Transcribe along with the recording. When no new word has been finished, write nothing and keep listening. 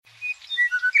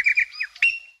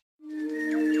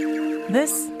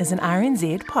This is an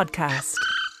RNZ podcast.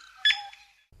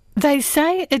 They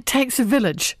say it takes a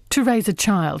village to raise a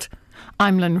child.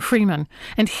 I'm Lynn Freeman,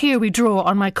 and here we draw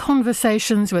on my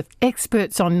conversations with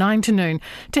experts on 9 to Noon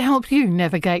to help you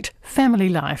navigate family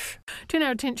life. Turn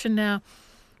our attention now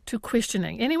to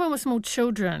questioning. Anyone with small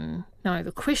children know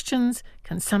the questions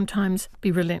can sometimes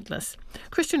be relentless.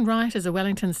 Christian Wright is a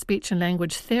Wellington speech and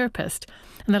language therapist,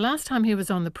 and the last time he was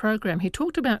on the program, he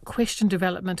talked about question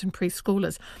development in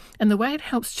preschoolers and the way it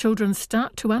helps children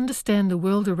start to understand the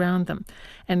world around them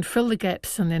and fill the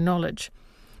gaps in their knowledge.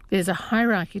 There's a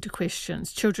hierarchy to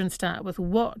questions. Children start with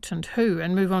what and who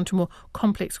and move on to more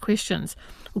complex questions.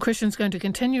 Well, Christian's going to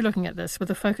continue looking at this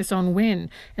with a focus on when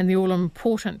and the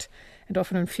all-important and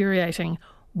often infuriating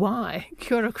why.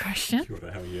 Kia ora, Christian. Kia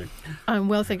ora, how are you? I'm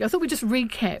well, thank you. I thought we'd just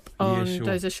recap on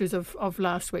those issues of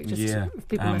last week, just if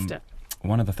people missed it.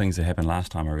 One of the things that happened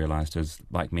last time I realised is,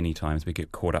 like many times, we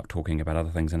get caught up talking about other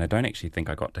things, and I don't actually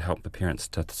think I got to help the parents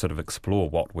to sort of explore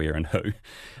what, where and who.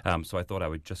 So I thought I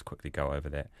would just quickly go over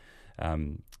that.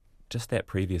 Just that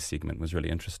previous segment was really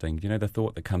interesting. You know, the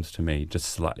thought that comes to me, just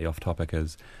slightly off topic,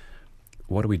 is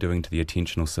what are we doing to the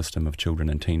attentional system of children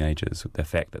and teenagers? The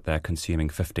fact that they're consuming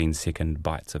 15-second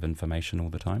bites of information all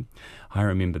the time. I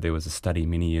remember there was a study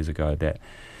many years ago that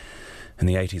in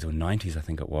the 80s or 90s, I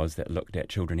think it was, that looked at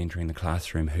children entering the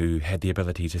classroom who had the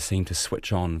ability to seem to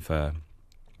switch on for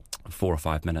 4 or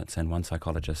 5 minutes, and one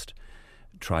psychologist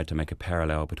tried to make a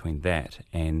parallel between that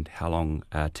and how long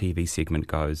a TV segment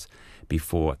goes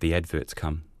before the adverts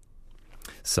come.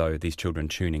 So these children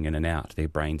tuning in and out, their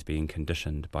brains being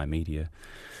conditioned by media.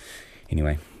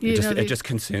 Anyway, it just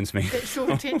concerns me. That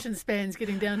short attention span's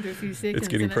getting down to a few seconds. It's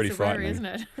getting pretty frightening, isn't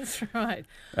it? That's right.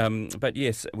 But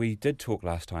yes, we did talk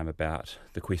last time about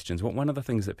the questions. One of the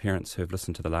things that parents who've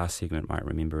listened to the last segment might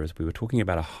remember is we were talking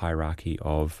about a hierarchy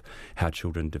of how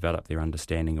children develop their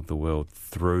understanding of the world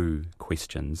through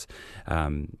questions.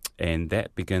 And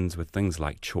that begins with things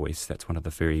like choice. That's one of the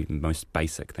very most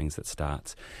basic things that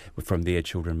starts. From there,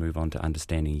 children move on to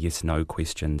understanding yes-no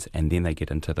questions, and then they get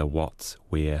into the what's,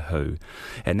 where, who.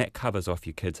 And that covers off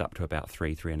your kids up to about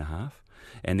 3.5.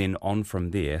 And then on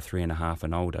from there, 3.5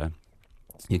 and older,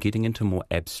 you're getting into more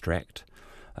abstract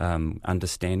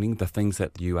understanding, the things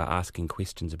that you are asking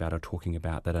questions about or talking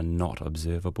about that are not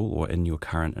observable or in your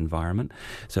current environment.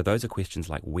 So those are questions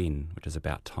like when, which is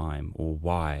about time, or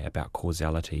why, about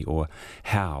causality, or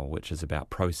how, which is about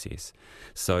process.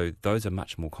 So those are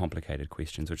much more complicated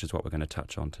questions, which is what we're going to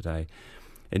touch on today.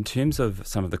 In terms of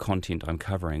some of the content I'm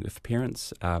covering, if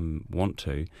parents want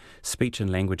to,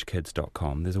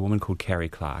 speechandlanguagekids.com, there's a woman called Carrie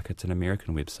Clark. It's an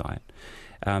American website.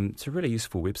 It's a really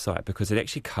useful website because it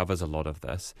actually covers a lot of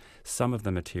this. Some of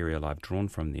the material I've drawn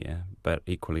from there, but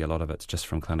equally a lot of it's just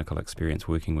from clinical experience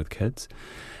working with kids.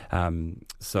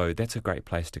 So that's a great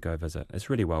place to go visit. It's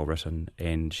really well written,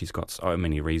 and she's got so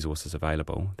many resources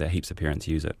available that heaps of parents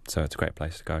use it. So it's a great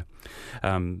place to go.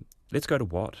 Let's go to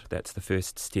what. That's the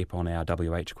first step on our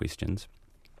WH questions.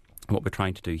 What we're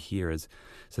trying to do here is,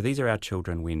 so these are our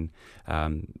children when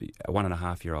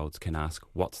 1.5-year-olds can ask,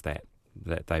 what's that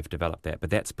they've developed that. But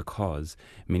that's because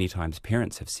many times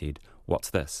parents have said, what's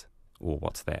this? Or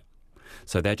what's that?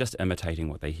 So they're just imitating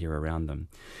what they hear around them.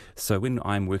 So when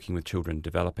I'm working with children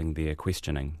developing their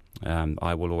questioning,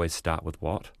 I will always start with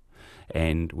what,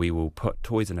 and we will put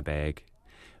toys in a bag,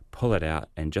 pull it out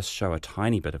and just show a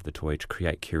tiny bit of the toy to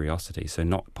create curiosity, so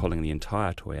not pulling the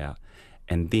entire toy out.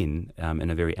 And then, in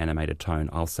a very animated tone,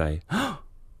 I'll say, oh,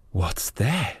 what's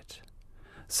that?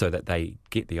 So that they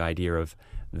get the idea of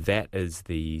that is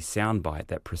the soundbite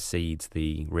that precedes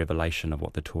the revelation of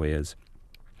what the toy is.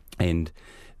 And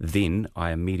then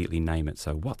I immediately name it.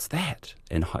 So what's that?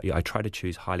 And I try to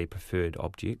choose highly preferred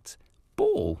objects.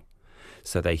 Ball.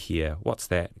 So they hear, what's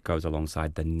that, goes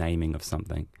alongside the naming of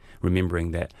something.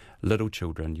 Remembering that little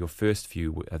children, your first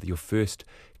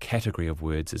category of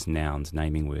words is nouns,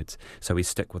 naming words. So we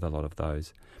stick with a lot of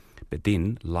those. But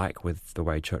then, like with the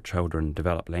way children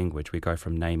develop language, we go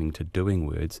from naming to doing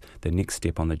words. The next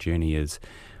step on the journey is,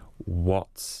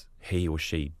 what's he or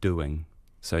she doing?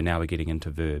 So now we're getting into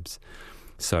verbs.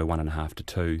 So 1.5 to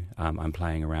 2, I'm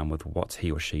playing around with what's he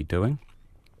or she doing.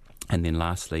 And then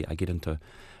lastly, I get into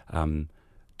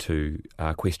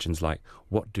questions like,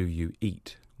 what do you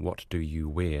eat? What do you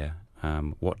wear?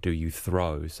 What do you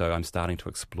throw? So I'm starting to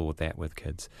explore that with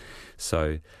kids.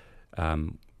 So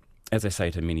as I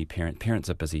say to many parents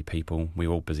are busy people. We're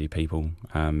all busy people.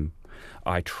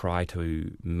 I try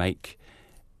to make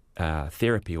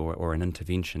therapy or an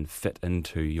intervention fit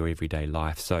into your everyday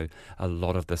life. So a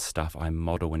lot of this stuff I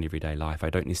model in everyday life. I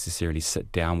don't necessarily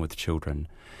sit down with children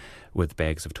with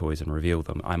bags of toys and reveal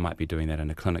them. I might be doing that in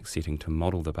a clinic setting to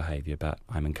model the behaviour, but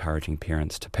I'm encouraging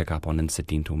parents to pick up on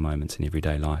incidental moments in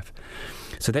everyday life.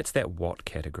 So that's that what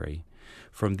category.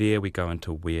 From there we go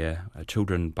into where.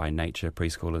 Children by nature,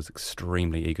 preschoolers,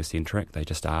 extremely egocentric. They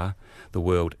just are. The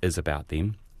world is about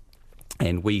them.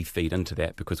 And we feed into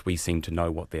that because we seem to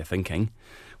know what they're thinking,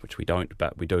 which we don't,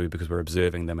 but we do because we're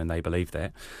observing them and they believe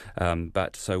that.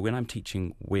 But so when I'm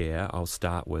teaching where, I'll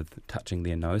start with touching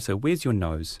their nose. So where's your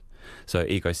nose? So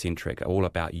egocentric, all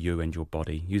about you and your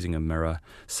body. Using a mirror,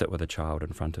 sit with a child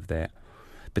in front of that.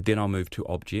 But then I'll move to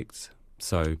objects.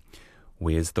 So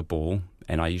where's the ball?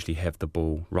 And I usually have the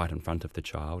ball right in front of the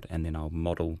child, and then I'll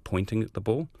model pointing at the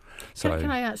ball. So can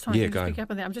I ask? Sorry, to speak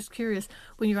up on that. I'm just curious,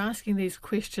 when you're asking these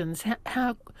questions,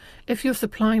 how if you're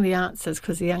supplying the answers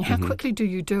because they're young, how quickly do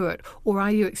you do it, or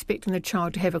are you expecting the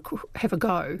child to have a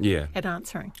go at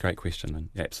answering? Great question,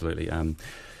 absolutely.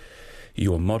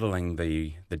 You're modelling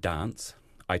the dance.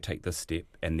 I take this step,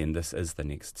 and then this is the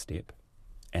next step.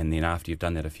 And then after you've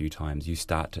done that a few times, you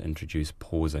start to introduce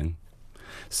pausing.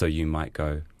 So you might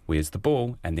go, where's the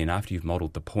ball? And then after you've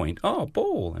modelled the point, oh,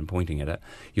 ball, and pointing at it,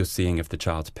 you're seeing if the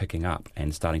child's picking up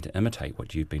and starting to imitate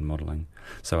what you've been modelling.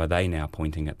 So are they now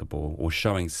pointing at the ball or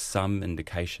showing some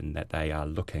indication that they are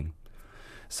looking?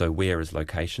 So where is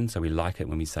location? So we like it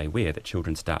when we say where, that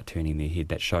children start turning their head.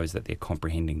 That shows that they're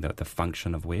comprehending the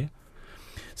function of where.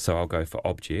 So I'll go for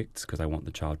objects because I want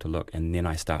the child to look, and then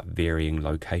I start varying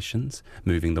locations,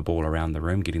 moving the ball around the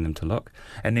room, getting them to look,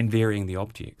 and then varying the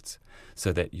objects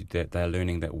so that they're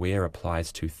learning that where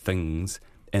applies to things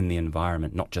in the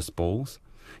environment, not just balls.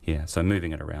 Yeah, so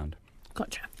moving it around.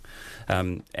 Gotcha.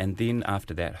 And then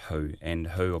after that, who, and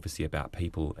who obviously about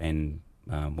people and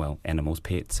animals,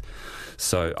 pets.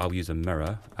 So I'll use a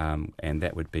mirror, and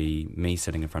that would be me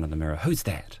sitting in front of the mirror. Who's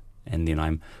that? And then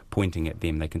I'm pointing at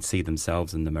them. They can see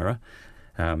themselves in the mirror,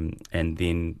 and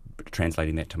then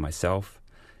translating that to myself,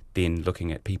 then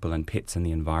looking at people and pets in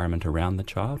the environment around the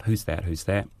child. Who's that? Who's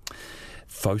that?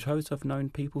 Photos of known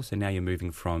people. So now you're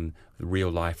moving from real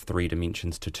life 3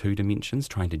 dimensions to 2 dimensions,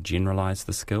 trying to generalise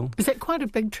the skill. Is that quite a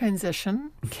big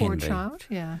transition for a child?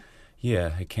 Yeah.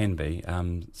 Yeah, it can be.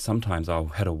 Sometimes I'll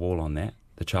hit a wall on that.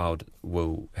 The child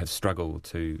will have struggled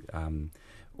to...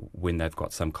 when they've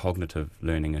got some cognitive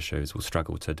learning issues, will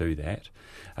struggle to do that.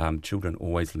 Children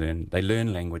always learn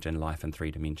language and life in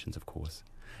 3 dimensions, of course,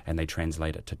 and they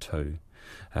translate it to 2.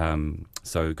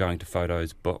 So going to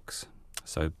photos, books,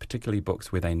 so particularly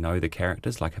books where they know the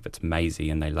characters, like if it's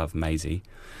Maisie and they love Maisie.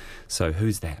 So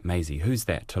who's that Maisie? Who's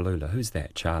that Tallulah? Who's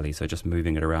that Charlie? So just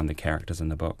moving it around the characters in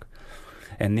the book.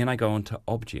 And then I go on to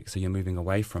objects, so you're moving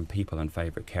away from people and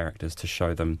favourite characters to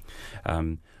show them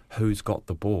who's got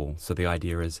the ball. So the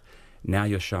idea is now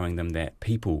you're showing them that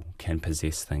people can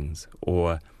possess things,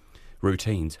 or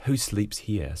routines. Who sleeps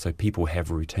here? So people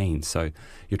have routines. So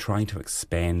you're trying to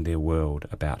expand their world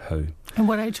about who. And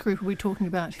what age group are we talking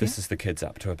about here? This is the kids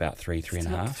up to about 3 and a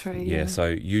half. 3, yeah, so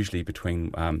usually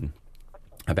between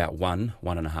about 1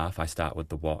 and a half, I start with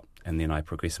the what, and then I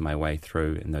progress my way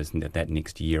through in that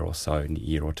next year or so,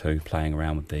 year or two, playing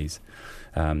around with these.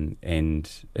 And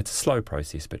it's a slow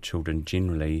process, but children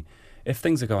generally, if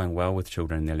things are going well with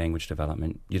children in their language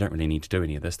development, you don't really need to do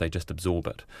any of this, they just absorb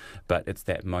it. But it's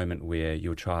that moment where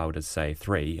your child is, say,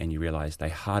 3, and you realise they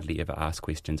hardly ever ask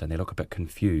questions, and they look a bit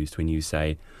confused when you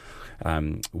say,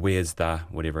 where's the,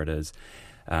 whatever it is.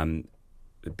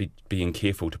 Being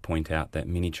careful to point out that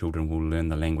many children will learn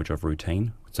the language of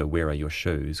routine. So where are your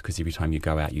shoes? Because every time you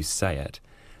go out you say it.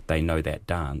 They know that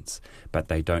dance, but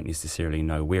they don't necessarily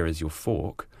know where is your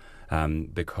fork,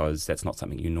 because that's not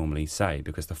something you normally say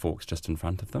because the fork's just in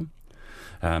front of them.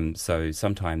 So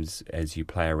sometimes as you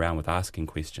play around with asking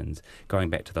questions, going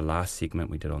back to the last segment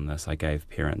we did on this, I gave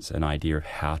parents an idea of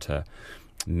how to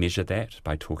measure that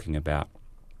by talking about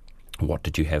what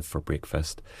did you have for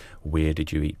breakfast, where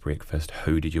did you eat breakfast,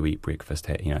 who did you eat breakfast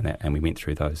at, and we went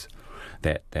through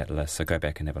that list. So go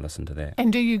back and have a listen to that.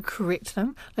 And do you correct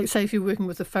them? Like say if you're working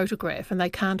with a photograph and they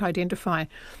can't identify,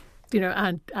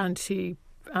 Auntie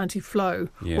Flo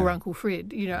or Uncle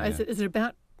Fred, is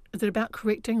it about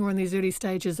correcting, or in these early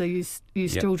stages are you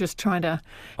still just trying to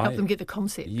help them get the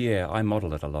concept? Yeah, I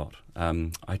model it a lot.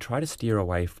 I try to steer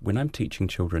away, when I'm teaching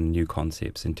children new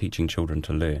concepts and teaching children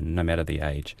to learn, no matter the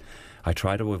age, I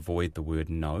try to avoid the word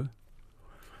no,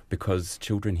 because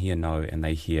children hear no and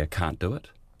they hear can't do it.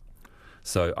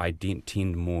 So I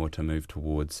tend more to move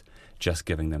towards just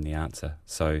giving them the answer.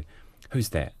 So who's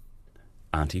that?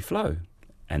 Auntie Flo.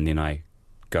 And then I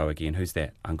go again, who's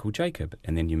that? Uncle Jacob.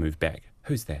 And then you move back.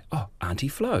 Who's that? Oh, Auntie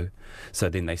Flo. So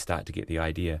then they start to get the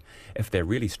idea. If they're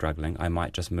really struggling, I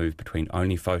might just move between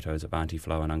only photos of Auntie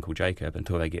Flo and Uncle Jacob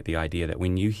until they get the idea that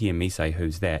when you hear me say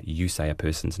who's that, you say a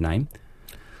person's name.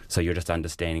 So you're just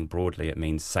understanding broadly it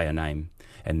means say a name,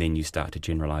 and then you start to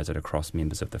generalise it across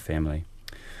members of the family.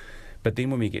 But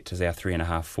then when we get to our 3.5,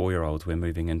 4-year-olds, we're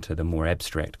moving into the more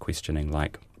abstract questioning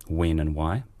like when and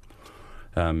why.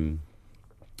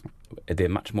 They're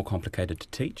much more complicated to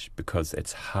teach because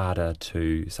it's harder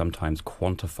to sometimes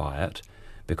quantify it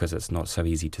because it's not so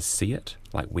easy to see it,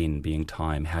 like when being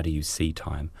time, how do you see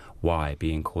time, why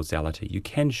being causality. You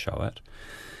can show it.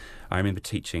 I remember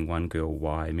teaching one girl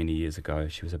why many years ago.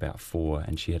 She was about 4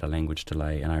 and she had a language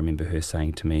delay, and I remember her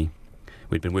saying to me,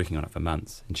 we'd been working on it for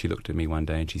months, and she looked at me one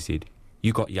day and she said,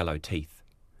 "You got yellow teeth."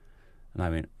 And I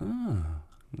went, "Oh,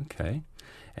 okay."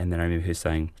 And then I remember her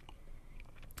saying,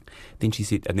 then she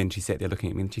said, and then she sat there looking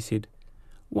at me and she said,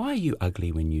 "Why are you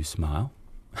ugly when you smile?"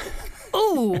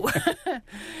 Ooh!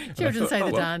 Children say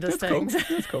the darndest things.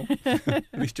 Cool. That's cool.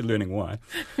 At least you're learning why.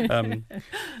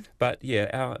 But yeah,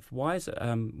 our why's.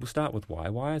 We'll start with why.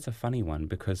 Why is a funny one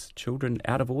because children,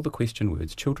 out of all the question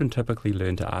words, children typically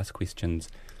learn to ask questions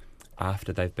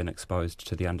after they've been exposed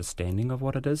to the understanding of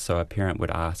what it is. So a parent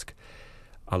would ask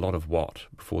a lot of what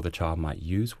before the child might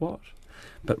use what.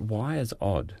 But why is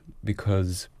odd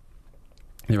because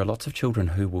there are lots of children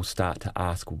who will start to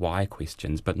ask why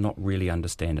questions but not really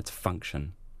understand its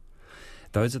function.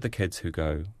 Those are the kids who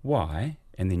go, why?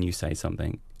 And then you say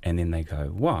something and then they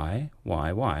go, why? I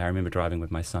remember driving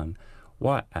with my son.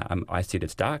 Why? I said,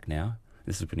 "It's dark now."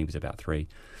 This is when he was about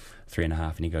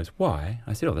 3.5, and he goes, "Why?"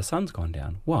 I said, "Oh, the sun's gone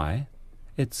down." "Why?"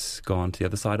 "It's gone to the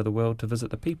other side of the world to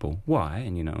visit the people." "Why?"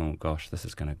 And oh gosh, this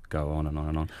is going to go on and on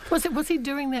and on. Was he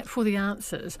doing that for the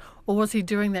answers, or was he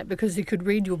doing that because he could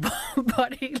read your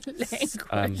body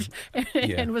language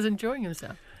and was enjoying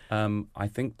himself? I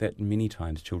think that many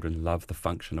times children love the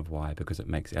function of why because it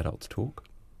makes adults talk.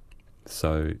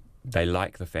 So they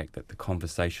like the fact that the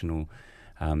conversational,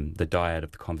 the diet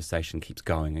of the conversation keeps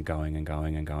going and going and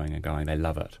going and going and going. They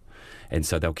love it. And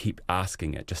so they'll keep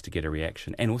asking it just to get a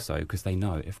reaction. And also because they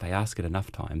know if they ask it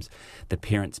enough times, the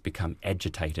parents become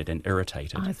agitated and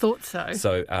irritated. I thought so.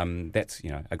 So that's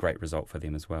a great result for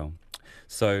them as well.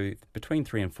 So between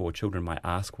 3 and 4, children might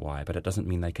ask why, but it doesn't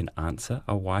mean they can answer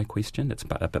a why question. It's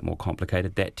a bit more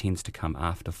complicated. That tends to come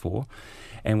after 4.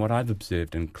 And what I've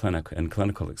observed in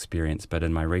clinical experience, but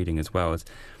in my reading as well, is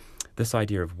this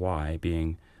idea of why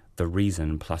being the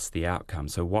reason plus the outcome.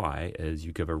 So why is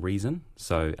you give a reason.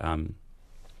 So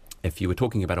if you were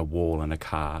talking about a wall and a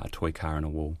car, a toy car and a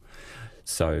wall,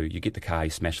 so you get the car,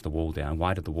 you smash the wall down.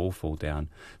 Why did the wall fall down?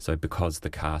 So because the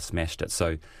car smashed it.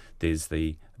 So there's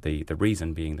the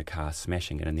reason being the car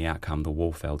smashing it, and the outcome, the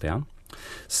wall fell down.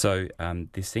 So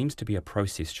there seems to be a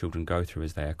process children go through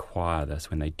as they acquire this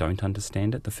when they don't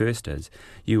understand it. The first is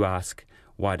you ask,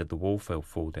 why did the wall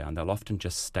fall down? They'll often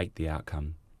just state the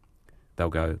outcome. They'll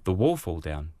go, the wall fall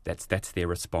down. That's their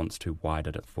response to why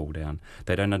did it fall down.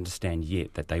 They don't understand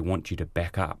yet that they want you to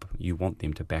back up. You want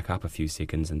them to back up a few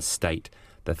seconds and state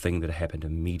the thing that happened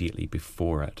immediately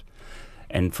before it.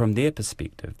 And from their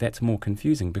perspective, that's more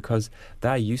confusing because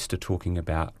they're used to talking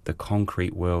about the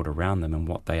concrete world around them and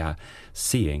what they are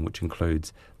seeing, which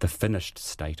includes the finished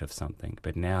state of something.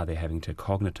 But now they're having to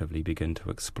cognitively begin to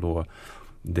explore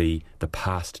the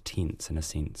past tense in a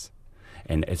sense.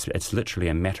 And it's literally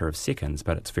a matter of seconds,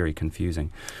 but it's very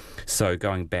confusing. So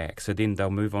going back, so then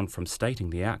they'll move on from stating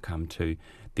the outcome to,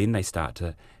 then they start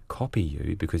to copy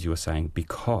you because you're saying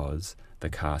because the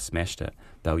car smashed it.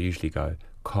 They'll usually go,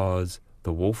 cause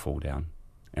the wall fall down.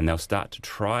 And they'll start to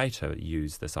try to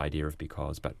use this idea of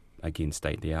because, but again,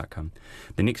 state the outcome.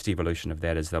 The next evolution of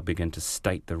that is they'll begin to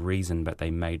state the reason, but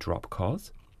they may drop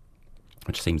cause,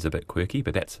 which seems a bit quirky,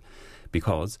 but that's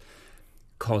because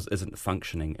cause isn't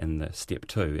functioning in the step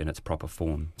 2 in its proper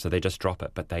form. So they just drop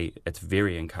it, but it's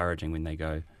very encouraging when they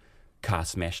go, car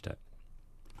smashed it.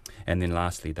 And then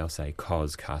lastly, they'll say,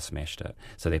 cause car smashed it.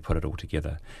 So they put it all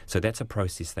together. So that's a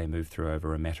process they move through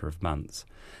over a matter of months.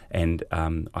 And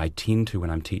I tend to, when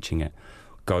I'm teaching it,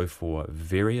 go for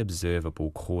very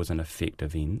observable cause and effect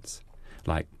events,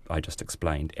 like I just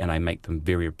explained, and I make them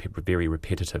very, very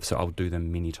repetitive. So I'll do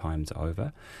them many times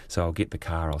over. So I'll get the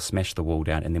car, I'll smash the wall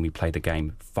down, and then we play the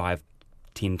game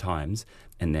 5-10 times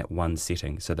in that one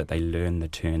setting so that they learn the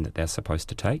turn that they're supposed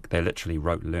to take. They literally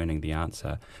wrote learning the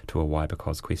answer to a why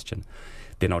because question.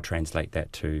 Then I'll translate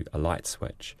that to a light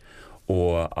switch,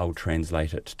 or I'll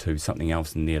translate it to something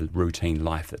else in their routine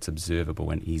life that's observable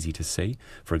and easy to see.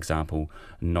 For example,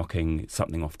 knocking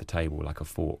something off the table like a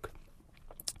fork.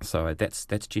 So that's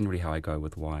generally how I go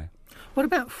with why. What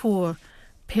about for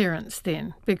parents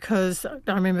then? Because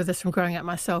I remember this from growing up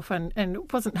myself, and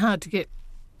it wasn't hard to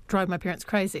drive my parents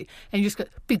crazy. And you just go,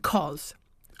 because.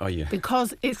 Oh, yeah.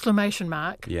 Because, exclamation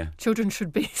mark, Yeah. children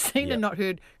should be seen Yep. and not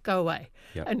heard, go away.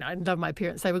 Yep. And I love my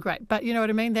parents, they were great. But you know what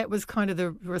I mean? That was kind of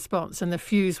the response, and the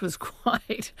fuse was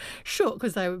quite short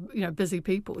because they were, busy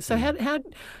people. So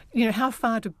how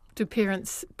far do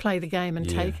parents play the game and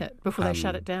Yeah. take it before they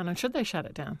shut it down? And should they shut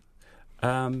it down?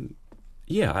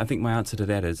 Yeah, I think my answer to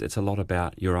that is it's a lot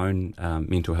about your own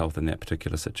mental health in that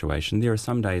particular situation. There are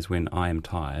some days when I am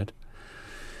tired,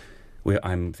 where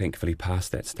I'm thankfully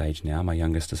past that stage now. My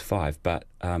youngest is 5, but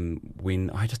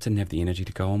when I just didn't have the energy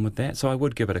to go on with that. So I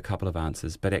would give it a couple of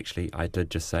answers, but actually I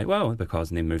did just say, well, because,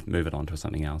 and then move it on to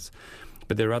something else.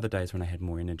 But there are other days when I had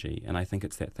more energy, and I think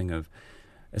it's that thing of,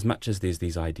 as much as there's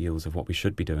these ideals of what we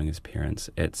should be doing as parents,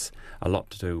 it's a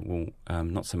lot to do,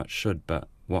 not so much should, but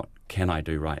what can I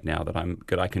do right now that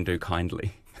I can do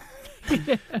kindly?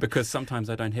 Because sometimes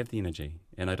I don't have the energy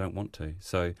and I don't want to.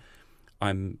 So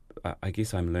I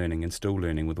guess I'm learning and still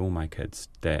learning with all my kids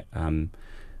that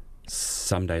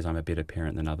some days I'm a better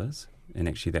parent than others, and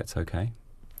actually that's okay.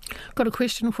 Got a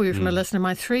question for you from a listener.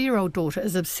 My 3-year-old daughter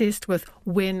is obsessed with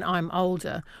when I'm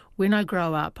older, when I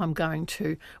grow up, I'm going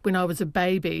to, when I was a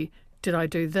baby, did I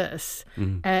do this?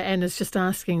 And is just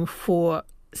asking for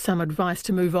some advice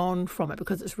to move on from it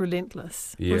because it's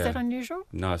relentless. Yeah. Was that unusual?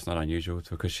 No, it's not unusual. It's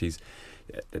because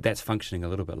that's functioning a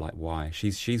little bit like why.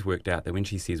 She's worked out that when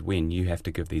she says when, you have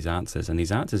to give these answers, and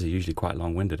these answers are usually quite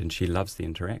long-winded, and she loves the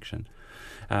interaction.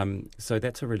 So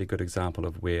that's a really good example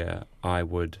of where I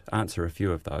would answer a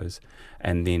few of those,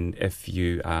 and then if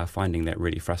you are finding that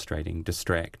really frustrating,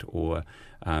 distract or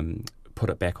put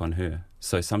it back on her.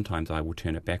 So sometimes I will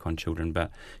turn it back on children,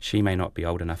 but she may not be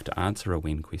old enough to answer a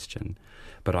when question,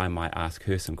 but I might ask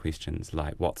her some questions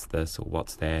like what's this or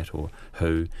what's that or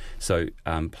who. So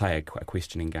play a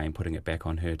questioning game, putting it back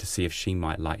on her to see if she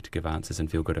might like to give answers and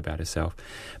feel good about herself.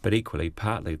 But equally,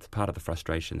 part of the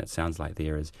frustration that sounds like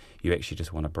there is you actually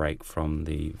just want to break from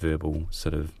the verbal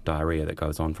sort of diarrhea that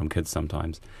goes on from kids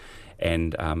sometimes.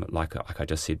 And like I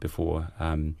just said before,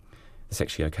 it's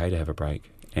actually okay to have a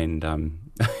break and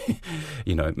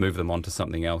move them on to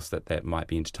something else that might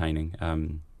be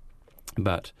entertaining.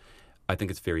 But I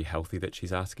think it's very healthy that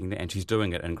she's asking that, and she's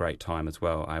doing it in great time as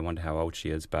well. I wonder how old she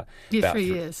is, but Yeah, 3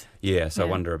 years. Yeah, so I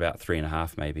wonder about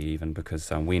 3.5 maybe even, because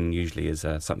when usually is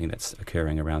something that's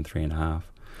occurring around 3.5.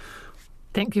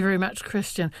 Thank you very much,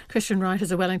 Christian. Christian Wright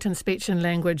is a Wellington speech and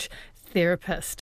language therapist.